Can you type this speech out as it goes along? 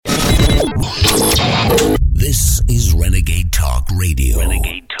Talk Radio.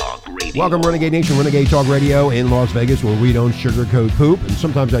 Renegade Talk Radio. Welcome, Renegade Nation, Renegade Talk Radio in Las Vegas, where we don't sugarcoat poop, and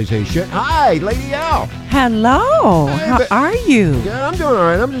sometimes I say shit. Hi, Lady L. Hello. How are you? Yeah, I'm doing all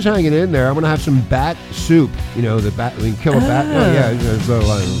right. I'm just hanging in there. I'm going to have some bat soup. You know, the bat, we can kill a bat. Oh, yeah. So,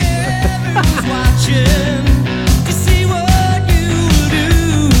 Everyone's watching to see what you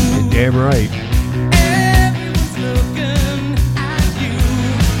do. damn right. Everyone's looking at you.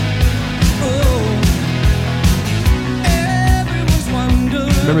 Oh, everyone's wondering.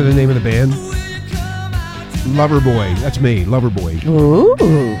 Remember the name of the band? Will you come out to Loverboy. That's me, Loverboy. Ooh.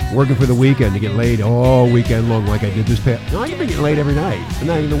 Working for the weekend to get laid all weekend long like I did this past. No, I've been getting laid every night. I'm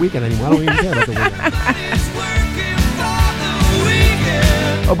not even the weekend anymore. I don't even care about the weekend. It's working for the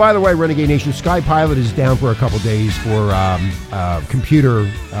weekend. Oh, by the way, Renegade Nation, Sky Pilot is down for a couple days for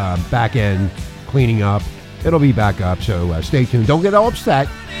computer back end cleaning up. It'll be back up, so stay tuned. Don't get all upset.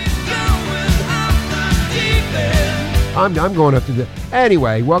 I'm going up to the...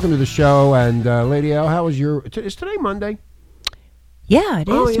 Anyway, welcome to the show, and Lady L, how was your... Is today Monday? Yeah, it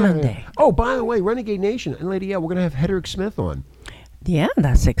is Monday. Yeah. Oh, by the way, Renegade Nation and Lady L, we're going to have Hedrick Smith on. Yeah,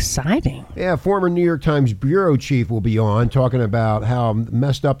 that's exciting. Yeah, former New York Times bureau chief will be on talking about how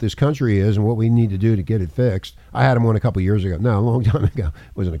messed up this country is and what we need to do to get it fixed. I had him on a couple years ago. No, a long time ago.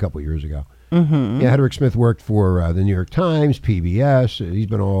 It wasn't a couple years ago. Mm-hmm. Yeah, Hedrick Smith worked for the New York Times, PBS. He's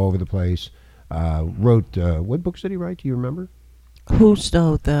been all over the place. Wrote, what books did he write? Do you remember? Who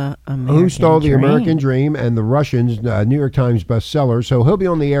Stole the American Dream? Who Stole the American Dream and The Russians, New York Times bestseller. So he'll be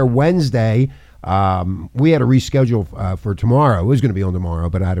on the air Wednesday. We had to reschedule for tomorrow. It was going to be on tomorrow,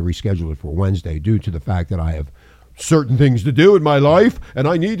 but I had to reschedule it for Wednesday due to the fact that I have certain things to do in my life, and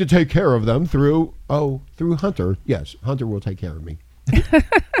I need to take care of them through Hunter. Yes, Hunter will take care of me.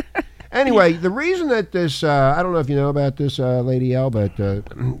 Anyway, the reason that this, I don't know if you know about this, Lady L, but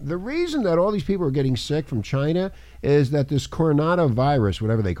the reason that all these people are getting sick from China is that this coronavirus,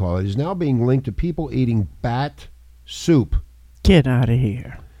 whatever they call it, is now being linked to people eating bat soup. Get out of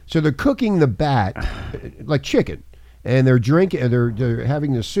here. So they're cooking the bat like chicken, and they're drinking, they're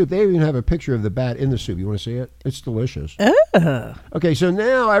having the soup. They even have a picture of the bat in the soup. You want to see it? It's delicious. Okay, so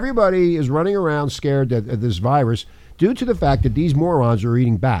now everybody is running around scared of this virus due to the fact that these morons are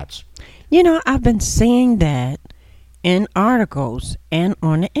eating bats. You know, I've been seeing that in articles and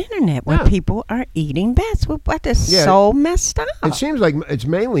on the internet where people are eating bats. What is so messed up? It seems like it's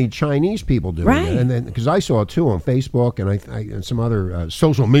mainly Chinese people doing it, and then because I saw it too on Facebook and and some other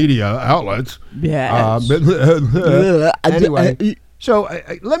social media outlets. Yes. Anyway, so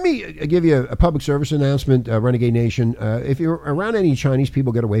let me give you a public service announcement, Renegade Nation. If you're around any Chinese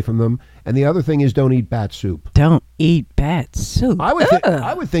people, get away from them. And the other thing is, don't eat bat soup. Don't eat bat soup. I would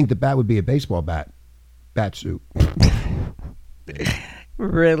think the bat would be a baseball bat. Bat soup.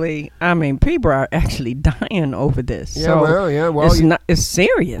 Really? I mean, people are actually dying over this. Yeah, so well, it's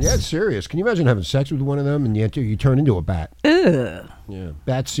serious. Yeah, it's serious. Can you imagine having sex with one of them and you turn into a bat? Ugh. Yeah,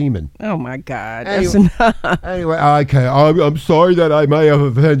 bat semen. Oh my God. Anyway, That's enough. Anyway, okay, I'm sorry that I may have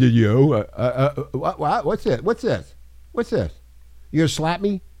offended you. What's this? What's this? What's this? You gonna slap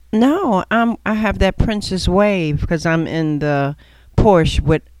me? No, I have that Princess Wave because I'm in the Porsche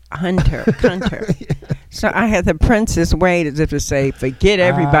with Hunter. So I had the Princess Wave as if to say, forget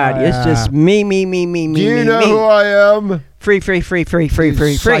everybody. It's just me. Do you know who I am? Free.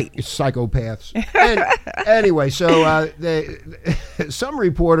 Psychopaths. Anyway, so some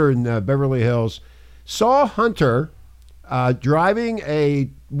reporter in Beverly Hills saw Hunter driving a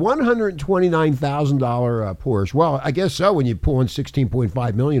 $129,000 Porsche. Well, I guess so. When you pull in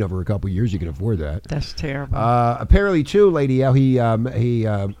 $16.5 million over a couple of years, you can afford that. That's terrible. Apparently, too, Lady L, he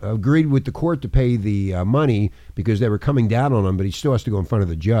agreed with the court to pay the money because they were coming down on him, but he still has to go in front of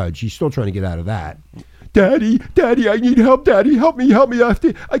the judge. He's still trying to get out of that. Daddy, I need help. Daddy, help me.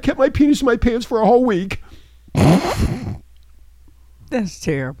 I kept my penis in my pants for a whole week. That's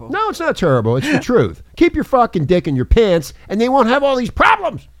terrible. No, it's not terrible. It's the truth. Keep your fucking dick in your pants, and they won't have all these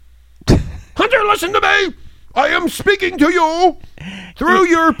problems. Hunter, listen to me. I am speaking to you through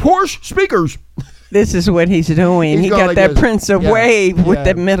your Porsche speakers. This is what he's doing. He got like that this. Prince of Wave with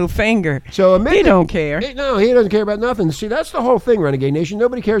that middle finger. So he don't care. No, he doesn't care about nothing. See, that's the whole thing, Renegade Nation.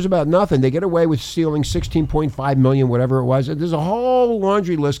 Nobody cares about nothing. They get away with stealing $16.5 million, whatever it was. There's a whole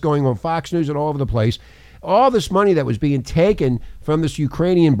laundry list going on Fox News and all over the place. All this money that was being taken from this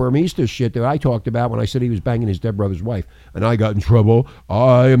Ukrainian Burmista shit that I talked about when I said he was banging his dead brother's wife. And I got in trouble.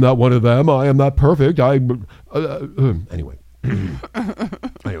 I am not one of them. I am not perfect. Anyway.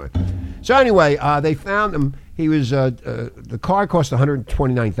 So anyway, they found him. He was the car cost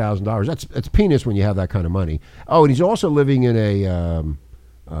 $129,000. That's peanuts when you have that kind of money. Oh, and he's also living in a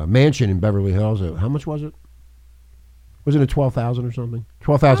mansion in Beverly Hills. How much was it? Wasn't it 12,000 or something?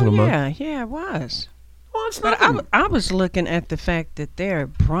 12,000 a month. Yeah, it was. Well, it's But nothing. I was looking at the fact that their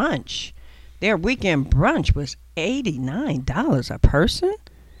weekend brunch was $89 a person.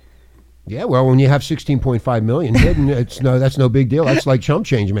 Yeah, well, when you have 16.5 million hidden, that's no big deal. That's like chump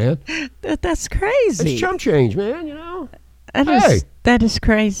change, man. That's crazy. It's chump change, man. You know. That is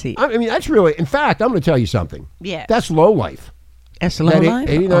crazy. I mean, that's really. In fact, I'm going to tell you something. Yeah. That's low life. That's low That life?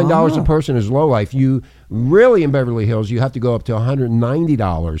 $89 Oh. a person is low life. You really in Beverly Hills, you have to go up to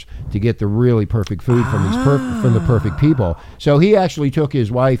 $190 to get the really perfect food from these from the perfect people. So he actually took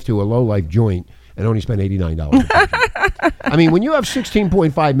his wife to a low life joint and only spent $89. a person. I mean, when you have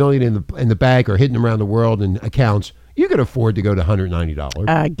 16.5 million in the bank or hitting around the world in accounts, you could afford to go to $190.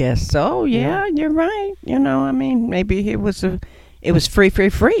 I guess so. Yeah, you're right. You know, I mean, maybe it was free.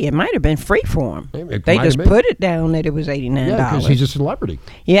 It might have been free for him. It They might just have been. put it down that it was $89. Yeah, because he's a celebrity.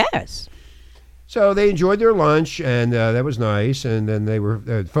 Yes. So they enjoyed their lunch, and that was nice. And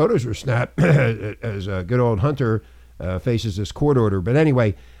then photos were snapped as good old Hunter faces this court order. But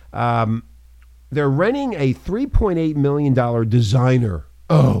anyway, they're renting a $3.8 million designer.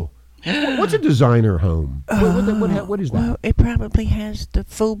 Oh, what's a designer home? What is that? Well, it probably has the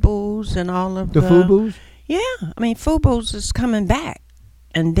FUBUs and all of The FUBUs? Yeah, I mean, FUBUs is coming back.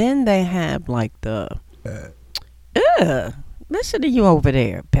 And then they have like the... listen to you over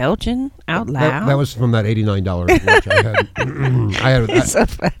there, belching out loud. That was from that $89 lunch I had. It's so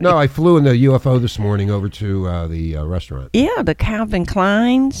funny. No, I flew in the UFO this morning over to the restaurant. Yeah, the Calvin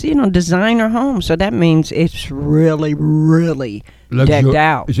Klein's, designer home. So that means it's really, really decked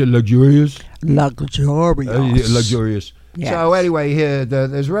out. Is it luxurious? Luxurious. Luxurious. Yes. So anyway,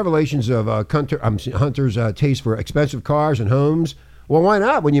 there's revelations of Hunter's taste for expensive cars and homes. Well, why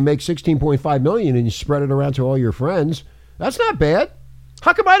not? When you make 16.5 million and you spread it around to all your friends, that's not bad.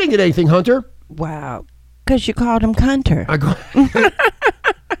 How come I didn't get anything, Hunter? Wow. Because you called him Cunter. I go.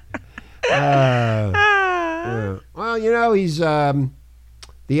 Yeah. Well, he's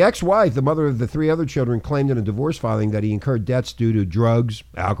the ex-wife, the mother of the 3 other children, claimed in a divorce filing that he incurred debts due to drugs,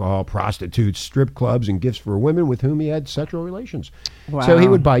 alcohol, prostitutes, strip clubs, and gifts for women with whom he had sexual relations. Wow. So he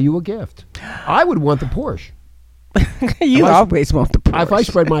would buy you a gift. I would want the Porsche. You If I- always want the Porsche. If I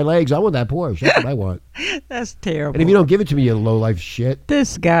spread my legs, I want that Porsche. That's what I want. That's terrible. And if you don't give it to me, you low-life shit.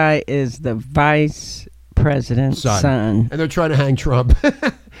 This guy is the vice president's son. And they're trying to hang Trump.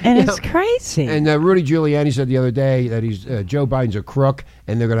 And You it's know, crazy. And Rudy Giuliani said the other day that Joe Biden's a crook,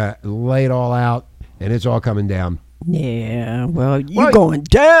 and they're going to lay it all out, and it's all coming down. yeah, well, you're Well, going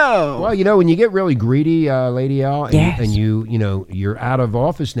down. Well, when you get really greedy, Lady L, and, Yes. and you're out of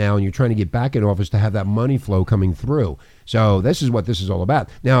office now, and you're trying to get back in office to have that money flow coming through. So this is what this is all about.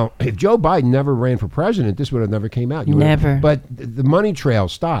 Now, if Joe Biden never ran for president, this would have never came out. Never. But the money trail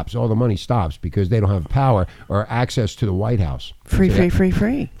stops. All the money stops because they don't have power or access to the White House. Free, So free,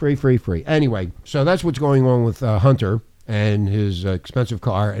 that- free, free. Free. Anyway, so that's what's going on with Hunter and his expensive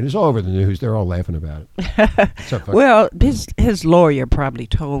car, and it's all over the news. They're all laughing about it. So funny. Well, his lawyer probably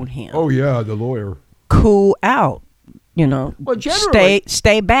told him, Oh yeah, the lawyer. cool out. Well, generally-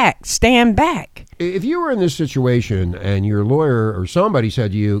 stay back, stand back. If you were in this situation and your lawyer or somebody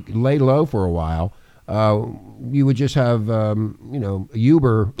said to you, lay low for a while, you would just have,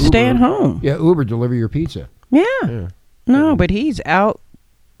 Uber. Stay at home. Yeah, Uber deliver your pizza. Yeah. No, but he's out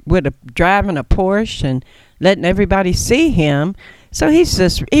driving a Porsche and letting everybody see him. So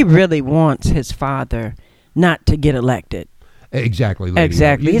he really wants his father not to get elected. Exactly. Lady.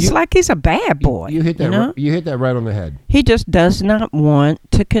 Exactly. It's like he's a bad boy. You hit that. know? You hit that right on the head. He just does not want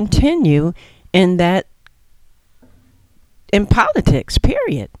to continue in politics,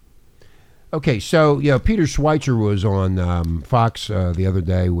 period. Okay, so Peter Schweitzer was on Fox the other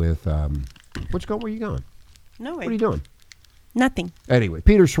day with where you going? No, What are you doing? nothing. Anyway,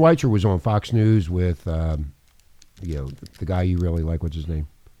 Peter Schweitzer was on Fox News with the guy you really like. What's his name?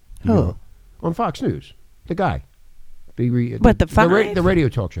 Who? On Fox News, the guy. What, the Five? The radio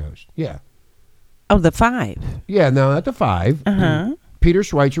talk show host. Yeah. Oh, the 5. Yeah, no, at the 5. Uh-huh. Peter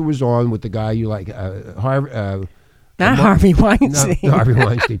Schweitzer was on with the guy you like, Not Mark- Harvey no, Weinstein. no, Harvey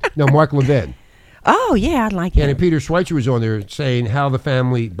Weinstein. No, Mark Levin. Oh, yeah, I like And it. Peter Schweitzer was on there saying how the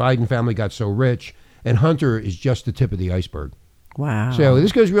Biden family got so rich, and Hunter is just the tip of the iceberg. Wow. So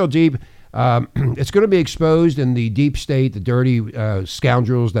this goes real deep. It's going to be exposed in the deep state, the dirty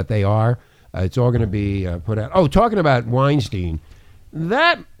scoundrels that they are. It's all going to be put out. Oh, talking about Weinstein,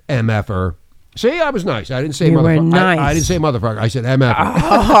 that MFer. See, I was nice. I didn't say You were motherfucker. nice. I didn't say motherfucker. I said MFer.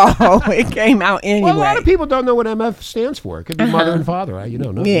 Oh, it came out anyway. Well, a lot of people don't know what MF stands for. It could be mother and father. You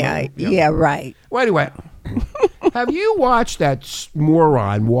don't know. Yeah, right. Well, anyway, have you watched that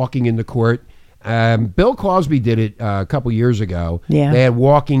moron walking into court Bill Cosby did it a couple years ago. Yeah. They had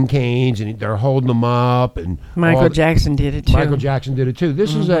walking canes, and they're holding them up. And Michael Jackson did it too. Michael Jackson did it too.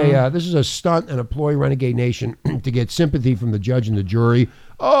 This is a stunt and a ploy, Renegade Nation, to get sympathy from the judge and the jury.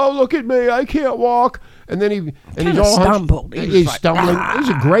 Oh, look at me! I can't walk. And then he's Kinda all stumbled. He was He's like, stumbling. He's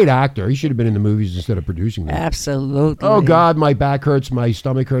a great actor. He should have been in the movies instead of producing them. Absolutely. Oh God, my back hurts. My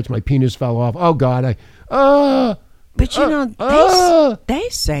stomach hurts. My penis fell off. Oh God, But you know, uh. they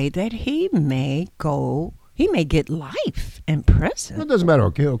say that he may get life in prison. It doesn't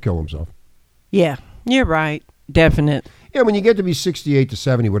matter. He'll kill himself. Yeah, you're right. Definite. Yeah, when you get to be 68 to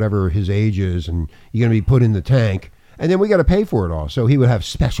 70, whatever his age is, and you're going to be put in the tank, and then we got to pay for it all. So he would have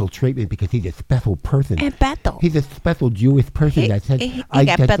special treatment because he's a special person. And battle. He's a special Jewish person. He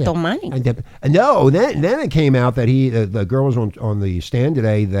got battle money. No, then it came out that the girl was on the stand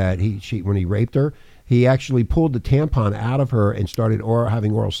today that when he raped her, he actually pulled the tampon out of her and started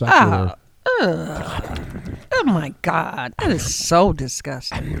having oral sex with her. Oh my God, that is so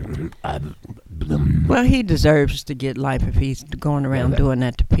disgusting. Well, he deserves to get life if he's going around doing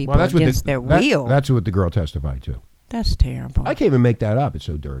that to people against their will. That's what the girl testified to. That's terrible. I can't even make that up. It's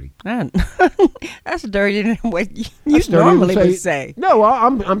so dirty. That's dirty than what you That's dirty normally to would say. No,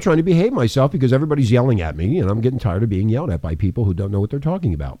 I'm trying to behave myself because everybody's yelling at me, and I'm getting tired of being yelled at by people who don't know what they're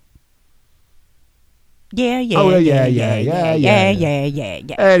talking about. Yeah.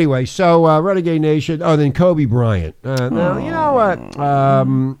 Anyway, so Renegade Nation. Oh, then Kobe Bryant. Now, you know what?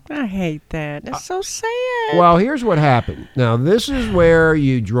 I hate that. It's so sad. Well, here's what happened. Now, this is where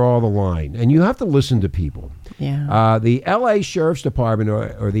you draw the line, and you have to listen to people. Yeah. The L.A. Sheriff's Department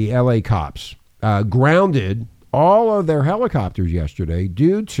or the L.A. cops grounded all of their helicopters yesterday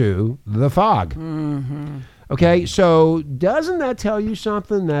due to the fog. Mm-hmm. Okay, so doesn't that tell you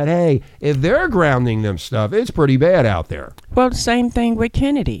something that, hey, if they're grounding them stuff, it's pretty bad out there? Well, the same thing with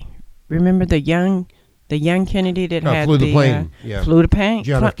Kennedy. Remember the young Kennedy that had flew the plane. Flew the plane.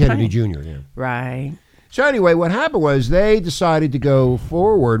 John F. Kennedy Jr., yeah. Right. So anyway, what happened was they decided to go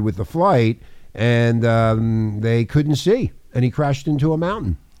forward with the flight, and they couldn't see, and he crashed into a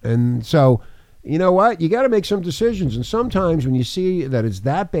mountain. And so, you know what? You got to make some decisions, and sometimes when you see that it's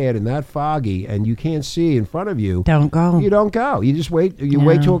that bad and that foggy, and you can't see in front of you, Don't go. You don't go. You just wait. You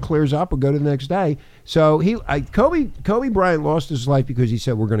wait till it clears up, or go to the next day. So Kobe Bryant lost his life because he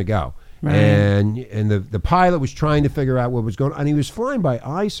said we're going to go. Right. And the pilot was trying to figure out what was going on, and he was flying by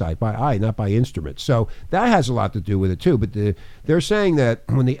eye, not by instruments. So that has a lot to do with it too. But they're saying that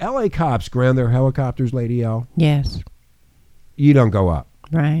when the L.A. cops ground their helicopters, Lady L, Yes. you don't go up.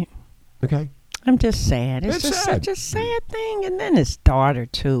 Right. Okay. I'm just sad. It's It's just sad. such a sad thing. And then his daughter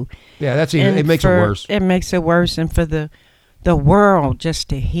too. Yeah, it And makes it worse. It makes it worse, and for the world just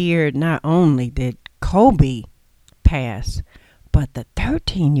to hear not only did Kobe pass, but the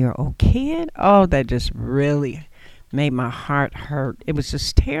 13-year-old kid. Oh, that just really made my heart hurt. It was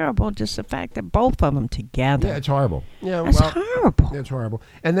just terrible, just the fact that both of them together. Yeah, it's horrible. Yeah, That's horrible. It's horrible.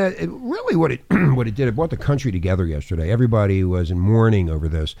 And that really what it did, it brought the country together yesterday. Everybody was in mourning over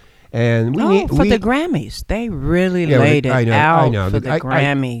this. And for the Grammys, they really laid it out I know. for the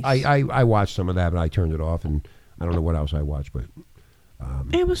Grammys. I watched some of that, but I turned it off, and I don't know what else I watched, but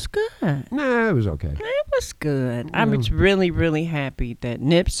it was good. nah, it was okay. It was good. I was really, really happy that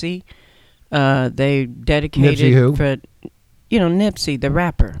Nipsey, they dedicated Nipsey who? for, Nipsey, the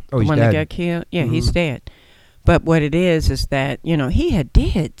rapper, Oh, the he's one dead. that got killed. Yeah, he's dead. But what it is that, he had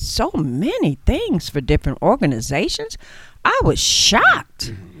did so many things for different organizations. I was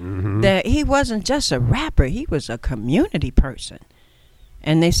shocked that he wasn't just a rapper. He was a community person.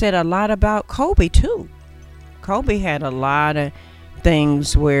 And they said a lot about Kobe, too. Kobe had a lot of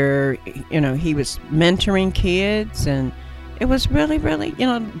things where, he was mentoring kids. And it was really, really,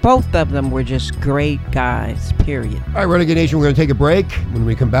 both of them were just great guys, period. All right, Renegade Nation, we're going to take a break. When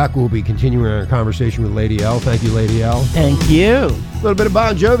we come back, we'll be continuing our conversation with Lady L. Thank you, Lady L. Thank you. A little bit of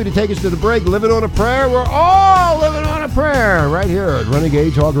Bon Jovi to take us to the break. Living on a Prayer. We're all living on a prayer right here at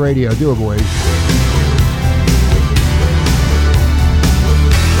Renegade Talk Radio. Do it, boys.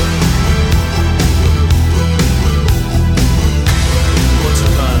 Once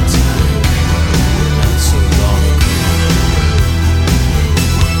upon a time, not so long ago.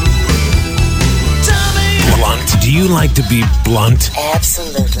 Tell me, Blunt. Do you like to be blunt?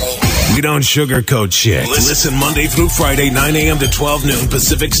 Absolutely. We don't sugarcoat shit. Listen Monday through Friday, 9 a.m. to 12 noon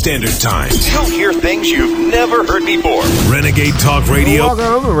Pacific Standard Time. You'll hear things you've never heard before. Renegade Talk Radio.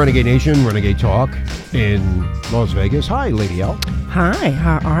 Welcome to Renegade Nation, Renegade Talk in Las Vegas. Hi, Lady L. Hi,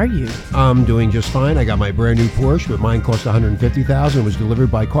 how are you? I'm doing just fine. I got my brand new Porsche, but mine cost $150,000. It was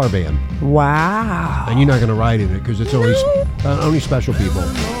delivered by Carvan. Wow. And you're not going to ride in it because it's only special people.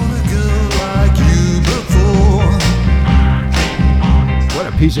 like you before. What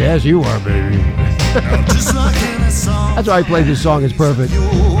a piece of ass you are, baby. Just like in a song. That's why I played this song. It's perfect.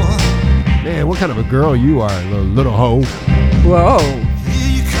 Man, what kind of a girl you are, little hoe. Whoa.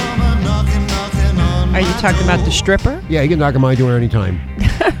 Here you come a knocking, knocking on Are you my talking about the door. stripper? Yeah, you can knock on my door anytime.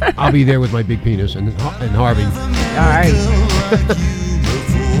 I'll be there with my big penis and Harvey. All right.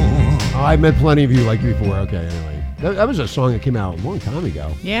 Oh, I've met plenty of you like before. Okay, anyway. That was a song that came out a long time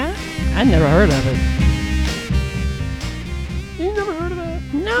ago. Yeah? I never heard of it. You never heard of that?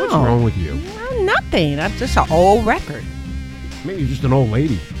 No. What's wrong with you? No, nothing. I'm just an old record. Maybe you're just an old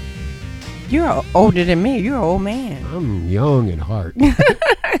lady. You're older than me. You're an old man. I'm young at heart.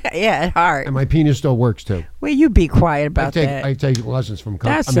 Yeah, at heart. And my penis still works too. Will you be quiet about that? I take lessons from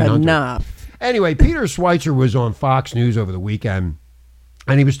That's Hunter. enough. Anyway, Peter Schweitzer was on Fox News over the weekend,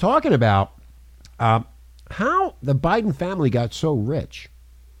 and he was talking about how the Biden family got so rich.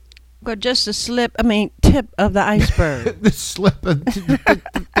 Well, just a tip of the iceberg. The slip of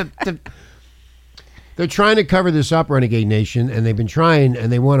they're trying to cover this up, Renegade Nation, and they've been trying,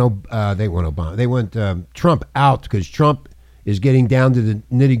 and they want Obama. They want Trump out because Trump is getting down to the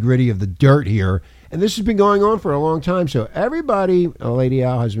nitty-gritty of the dirt here. And this has been going on for a long time. So everybody, Lady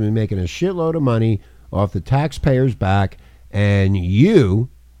Al, has been making a shitload of money off the taxpayers' back. And you,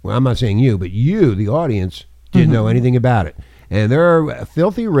 well, I'm not saying you, but you, the audience, didn't know anything about it. And they're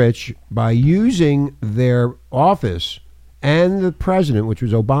filthy rich by using their office and the president, which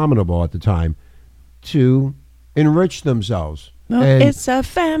was abominable at the time, to enrich themselves. Well, And- it's a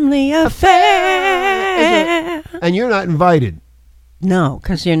family affair. and you're not invited. No,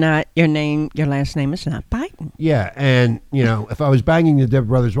 because your last name is not Biden. Yeah, and you know, if I was banging the Depp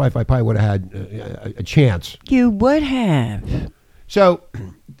brothers' wife, I probably would have had a chance. You would have. So,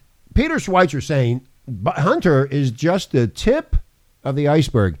 Peter Schweitzer saying Hunter is just the tip of the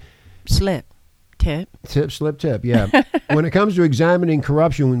iceberg. Slip. Tip. Slip tip, yeah. When it comes to examining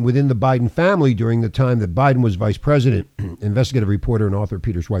corruption within the Biden family during the time that Biden was vice president, investigative reporter and author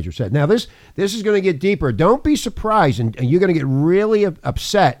Peter Schweitzer said. Now, this is going to get deeper. Don't be surprised, and you're going to get really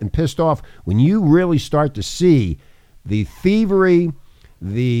upset and pissed off when you really start to see the thievery,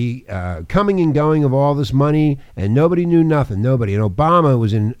 the coming and going of all this money, and nobody knew nothing. Nobody. And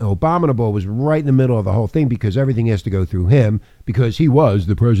Abominable was right in the middle of the whole thing because everything has to go through him because he was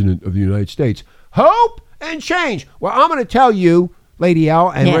the president of the United States. Hope and change. Well, I'm going to tell you, Lady Al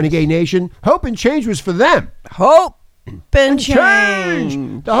and Yes. Renegade Nation, hope and change was for them. Hope and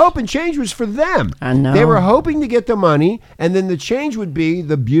change. The hope and change was for them. I know. They were hoping to get the money, and then the change would be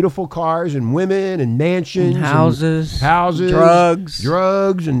the beautiful cars and women and mansions, And houses, drugs,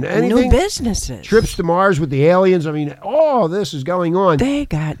 and anything. New businesses. Trips to Mars with the aliens. I mean, all this is going on. They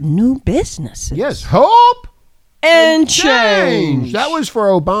got new businesses. Yes, hope And change. That was for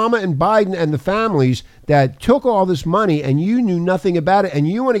Obama and Biden and the families that took all this money, and you knew nothing about it, and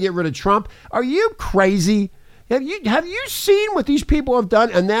you want to get rid of Trump. Are you crazy? Have you seen what these people have done?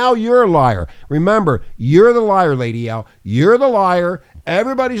 And now you're a liar. Remember, you're the liar, Lady Al. You're the liar.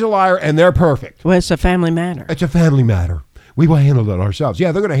 Everybody's a liar, and they're perfect. Well, it's a family matter. It's a family matter. We will handle it ourselves.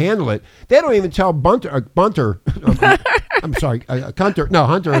 Yeah, they're going to handle it. They don't even tell Hunter,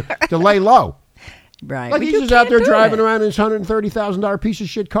 to lay low. Right. Like But he's you just out can't there do driving it. around in his $130,000 piece of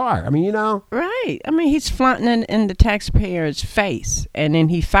shit car. I mean, you know. Right. I mean, he's flaunting it in the taxpayer's face. And then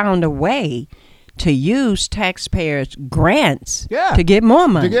he found a way to use taxpayers' grants to get more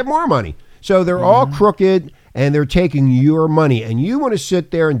money. To get more money. So they're all crooked, and they're taking your money. And you want to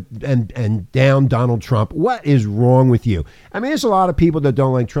sit there and down Donald Trump. What is wrong with you? I mean, there's a lot of people that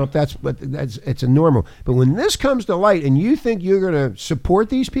don't like Trump. It's a normal. But when this comes to light and you think you're going to support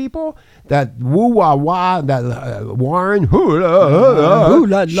these people, that woo-wah-wah, that Warren,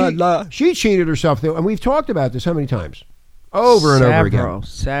 she cheated herself. And we've talked about this how many times? Over and over again.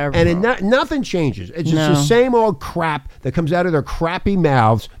 Several. And nothing changes. It's just the same old crap that comes out of their crappy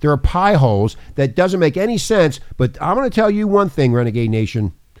mouths. There are pie holes that doesn't make any sense. But I'm going to tell you one thing, Renegade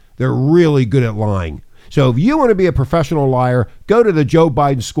Nation. They're really good at lying. So if you want to be a professional liar, go to the Joe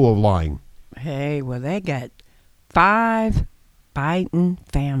Biden School of Lying. Hey, well, they got 5 Biden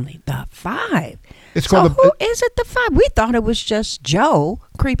family. The 5. It's So called who is it? The 5? We thought it was just Joe,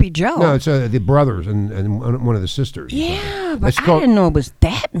 Creepy Joe. No, it's the brothers and one of the sisters. Yeah, but It's I called- didn't know it was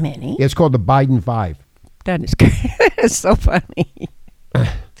that many. It's called the Biden 5. That is it's so funny.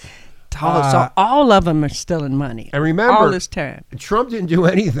 So all of them are stealing money. And remember, all this time. Trump didn't do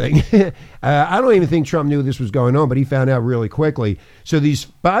anything. I don't even think Trump knew this was going on, but he found out really quickly. So these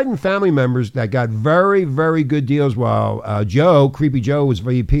Biden family members that got very, very good deals while Creepy Joe, was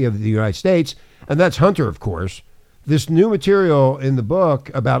VP of the United States, and that's Hunter, of course. this new material in the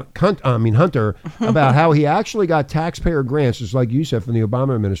book about Hunter, about how he actually got taxpayer grants, just like you said, from the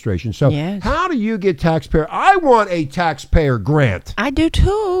Obama administration. So Yes. how do you get taxpayer? I want a taxpayer grant. I do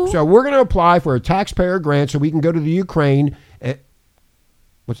too. So we're going to apply for a taxpayer grant so we can go to the Ukraine.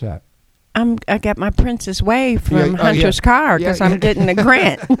 What's that? I got my Princess Wave from Yeah, Hunter's car because Yeah, I'm yeah. getting a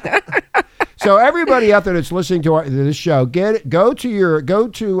grant. So everybody out there that's listening to this show, go to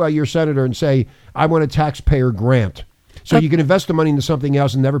your senator and say, I want a taxpayer grant. So you can invest the money into something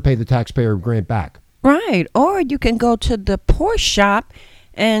else and never pay the taxpayer grant back. Right. Or you can go to the Porsche shop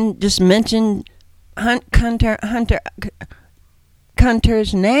and just mention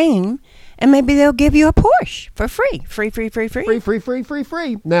Hunter's name, and maybe they'll give you a Porsche for free. Free.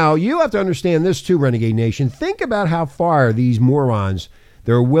 Free. Now, you have to understand this too, Renegade Nation. Think about how far these morons,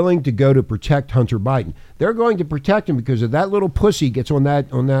 they're willing to go to protect Hunter Biden. They're going to protect him because if that little pussy gets on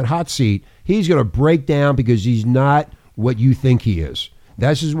that hot seat, he's going to break down because he's not what you think he is.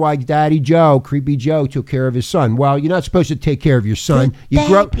 This is why Daddy Joe, Creepy Joe, took care of his son. Well, you're not supposed to take care of your son. You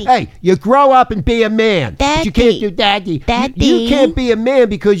grow up and be a man. But you can't do daddy. You can't be a man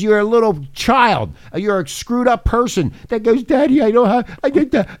because you're a little child. You're a screwed up person that goes, Daddy, I don't have. I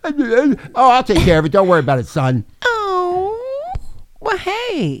get that. Oh, I'll take care of it. Don't worry about it, son. Oh, well,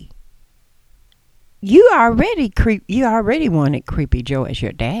 hey, you already wanted Creepy Joe as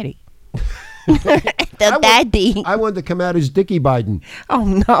your daddy. Daddy. I wanted to come out as Dickie Biden. Oh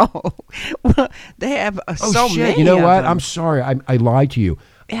no! Well, they have so shit. many. You know of what? them. I'm sorry. I lied to you.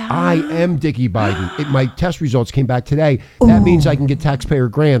 Yeah. I am Dickie Biden. My test results came back today. That means I can get taxpayer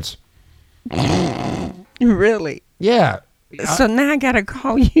grants. Really? Yeah. So now I gotta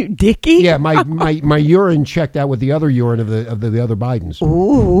call you Dickie? Yeah, my urine checked out with the other urine of the other Bidens.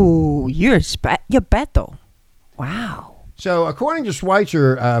 Ooh, you're Beto. Wow. So according to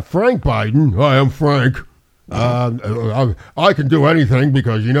Schweitzer, Frank Biden, I am Frank. I can do anything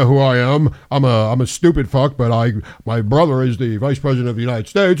because you know who I am. I'm a stupid fuck, but my brother is the vice president of the United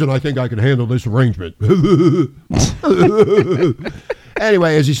States, and I think I can handle this arrangement.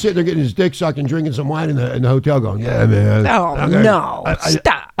 Anyway, as he's sitting there getting his dick sucked and drinking some wine in the hotel, going, "Yeah, man.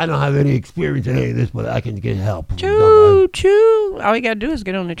 Stop. I don't have any experience in any of this, but I can get help." Choo. All you gotta do is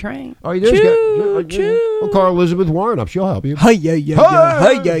get on the train. Oh, you do? Choo. We'll call Elizabeth Warren up. She'll help you. Yeah.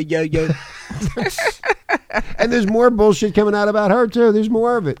 And there's more bullshit coming out about her, too. There's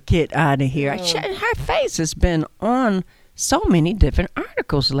more of it. Get out of here. Her face has been on so many different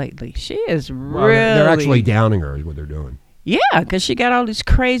articles lately. She is Well, really... they're actually downing her is what they're doing. Yeah, because she got all these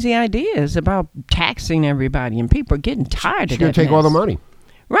crazy ideas about taxing everybody, and people are getting tired She's of going that to take all the mess. money.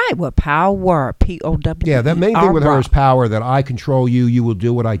 Right, well, power, P-O-W. Yeah, that main thing with her is power, that I control you, you will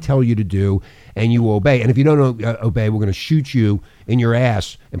do what I tell you to do, and you will obey. And if you don't obey, we're going to shoot you in your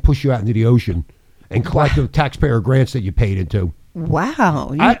ass and push you out into the ocean and collect the taxpayer grants that you paid into.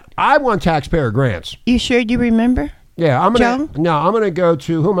 Wow. I want taxpayer grants. You sure you remember? Yeah, I'm Joe? gonna go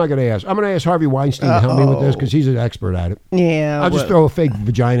to, who am I gonna ask? I'm gonna ask Harvey Weinstein to help me with this because he's an expert at it. Yeah. I'll just throw a fake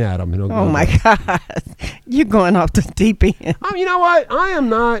vagina at him. Oh my God, you're going off the deep end. You know what? I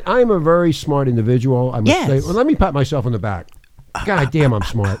am a very smart individual. I must Yes. say. Well, let me pat myself on the back. God damn, I'm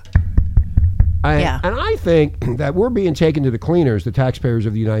smart. Yeah. And I think that we're being taken to the cleaners, the taxpayers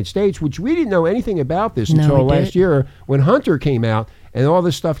of the United States, which we didn't know anything about this No, until we last didn't. year when Hunter came out and all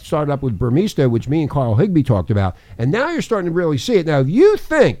this stuff started up with Burmista, which me and Carl Higbee talked about. And now you're starting to really see it. Now, if you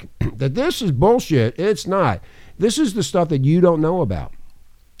think that this is bullshit, it's not. This is the stuff that you don't know about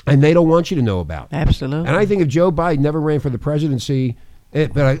and they don't want you to know about. Absolutely. And I think if Joe Biden never ran for the presidency,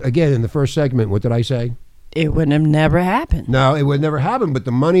 again, in the first segment, what did I say? It would have never happened. No, it would never happen, but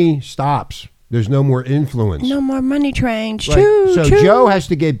the money stops. There's no more influence. No more money trains. Right. Choo, So choo. Joe has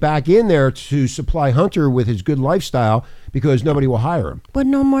to get back in there to supply Hunter with his good lifestyle because nobody will hire him. But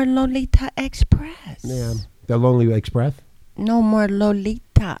no more Lolita Express. Yeah, the Lonely Express. No more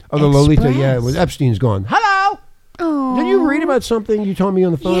Lolita. Oh, the Lolita. Express. Yeah, well, Epstein's gone. Hello. Oh. Did you read about something you told me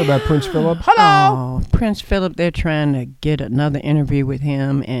on the phone about Prince Philip? Hello. Oh, Prince Philip. They're trying to get another interview with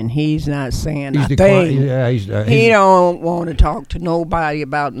him, and he's not saying He's a declining. thing. Yeah, He don't want to talk to nobody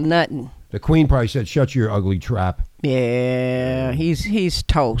about nothing. The Queen probably said, "Shut your ugly trap." Yeah, he's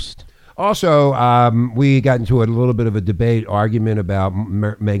toast. Also, we got into a little bit of a debate, argument about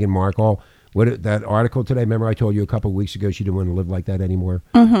Meghan Markle. That article today, remember I told you a couple of weeks ago she didn't want to live like that anymore?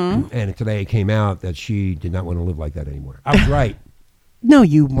 Mm-hmm. And today it came out that she did not want to live like that anymore. I was right. No,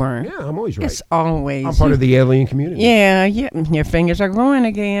 you weren't. Yeah, I'm always right. It's always. I'm part of the alien community. Yeah, your fingers are growing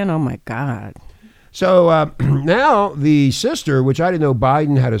again. Oh, my God. So now the sister, which I didn't know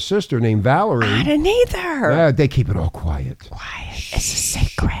Biden had a sister named Valerie. I didn't either. They keep it all quiet. Quiet. It's a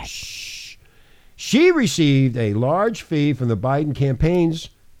secret. She received a large fee from the Biden campaigns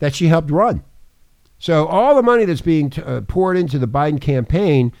that she helped run. So all the money that's being poured into the Biden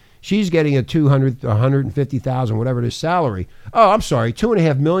campaign, she's getting a $200,000, $150,000, whatever it is, salary. Oh, I'm sorry,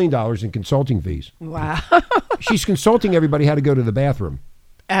 $2.5 million in consulting fees. Wow. She's consulting everybody how to go to the bathroom.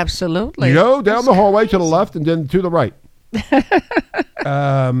 Absolutely. You know, down the hallway to the left and then to the right.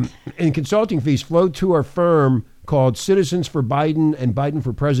 And consulting fees flowed to her firm called Citizens for Biden and Biden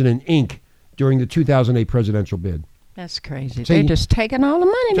for President, Inc. during the 2008 presidential bid. That's crazy. See, They're just taking all the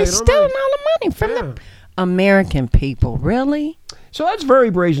money. They're taking all the stealing money. all the money from the American people. Really? So that's very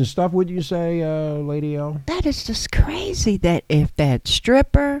brazen stuff, would you say, Lady L? That is just crazy that if that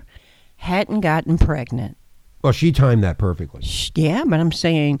stripper hadn't gotten pregnant. Well, she timed that perfectly. Yeah, but I'm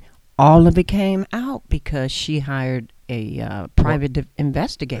saying all of it came out because she hired a private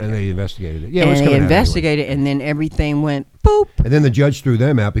investigator. And they investigated it. Yeah, it and was they coming out investigated, and then everything went boop. anyway. And then the judge threw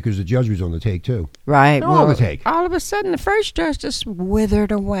them out because the judge was on the take, too. Right. They're on the take. All of a sudden, the first judge just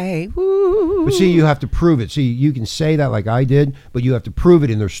withered away. Woo. But see, you have to prove it. See, you can say that like I did, but you have to prove it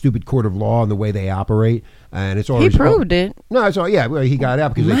in their stupid court of law and the way they operate. And it's He always proved it. No, it's all yeah. Well, he got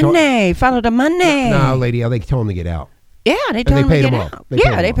out because they told. Money. Follow the money. No, Lady L, they told him to get out. Yeah, they told him paid to him get off. out. They paid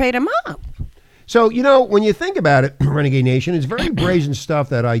him They off. paid him off. So, you know, when you think about it, Renegade Nation, it's very brazen stuff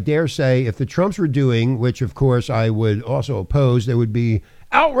that I dare say if the Trumps were doing, which of course I would also oppose, there would be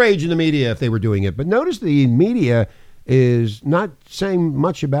outrage in the media if they were doing it. But notice the media is not saying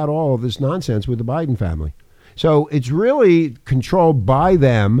much about all of this nonsense with the Biden family. So it's really controlled by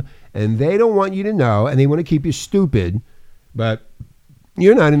them, and they don't want you to know, and they want to keep you stupid, but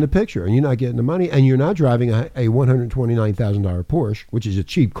you're not in the picture, and you're not getting the money, and you're not driving a $129,000 Porsche, which is a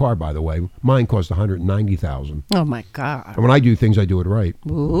cheap car, by the way. Mine cost $190,000. Oh, my God. And when I do things, I do it right.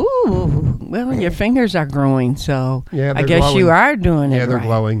 Ooh. Well, your fingers are growing, so Yeah, I they're guess you glowing. are doing it Yeah, they're right.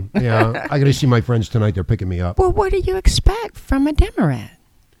 glowing. Yeah, I got to see my friends tonight. They're picking me up. Well, what do you expect from a Democrat?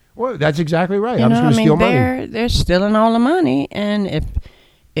 Well, that's exactly right. You I'm just know, going to steal money. they're stealing all the money, and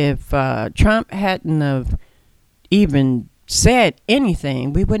if Trump hadn't have even said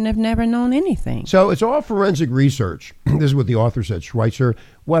anything, we wouldn't have never known anything. So it's all forensic research. This is what the author said, Schweitzer.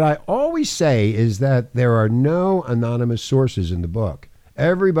 What I always say is that there are no anonymous sources in the book.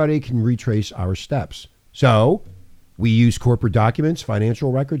 Everybody can retrace our steps. So we use corporate documents,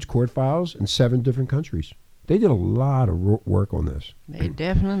 financial records, court files in 7 different countries. They did a lot of work on this. They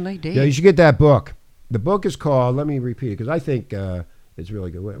definitely did. Yeah, you should get that book. The book is called, let me repeat it, because I think it's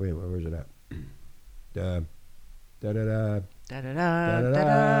really good. Wait, where is it at? Da-da-da,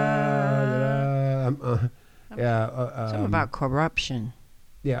 Yeah. Something about corruption.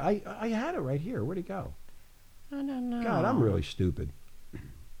 Yeah, I had it right here. Where'd it go? I don't know. God, I'm really stupid.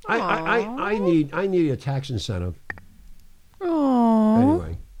 I need a tax incentive. Oh,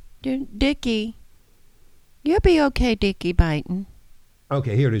 Anyway. Dickie. You'll be okay, Dickie Biden.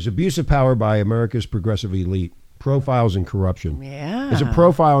 Okay, here it is. Abuse of power by America's progressive elite. Profiles in corruption. Yeah. It's a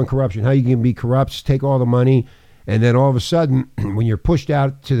profile in corruption. How you can be corrupt, take all the money, and then all of a sudden, when you're pushed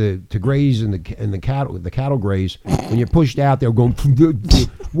out to graze in the cattle graze, when you're pushed out, they're going,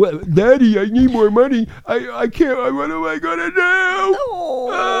 well, Daddy, I need more money. I can't. What am I gonna do?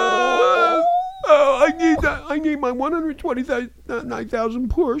 Oh, I need my $129,000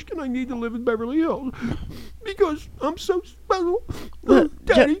 Porsche, and I need to live in Beverly Hills because I'm so special.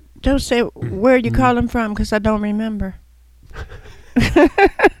 Daddy. Don't say where you calling from, because I don't remember.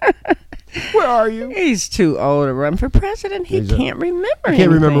 Where are you? He's too old to run for president. He can't remember. I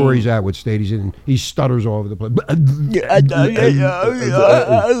can't remember where he's at, what state he's in. He stutters all over the place.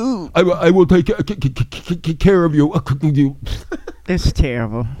 I will take care of you. It's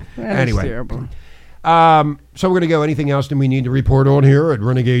terrible. Anyway. Terrible. So we're going to go. Anything else that we need to report on here at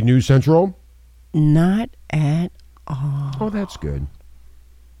Renegade News Central? Not at all. Oh, that's good.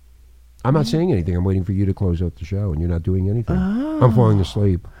 I'm not saying anything. I'm waiting for you to close out the show, and you're not doing anything. I'm falling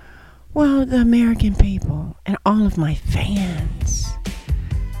asleep. Well, the American people and all of my fans,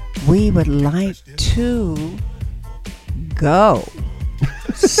 we would like to go.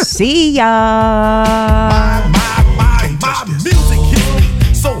 See ya.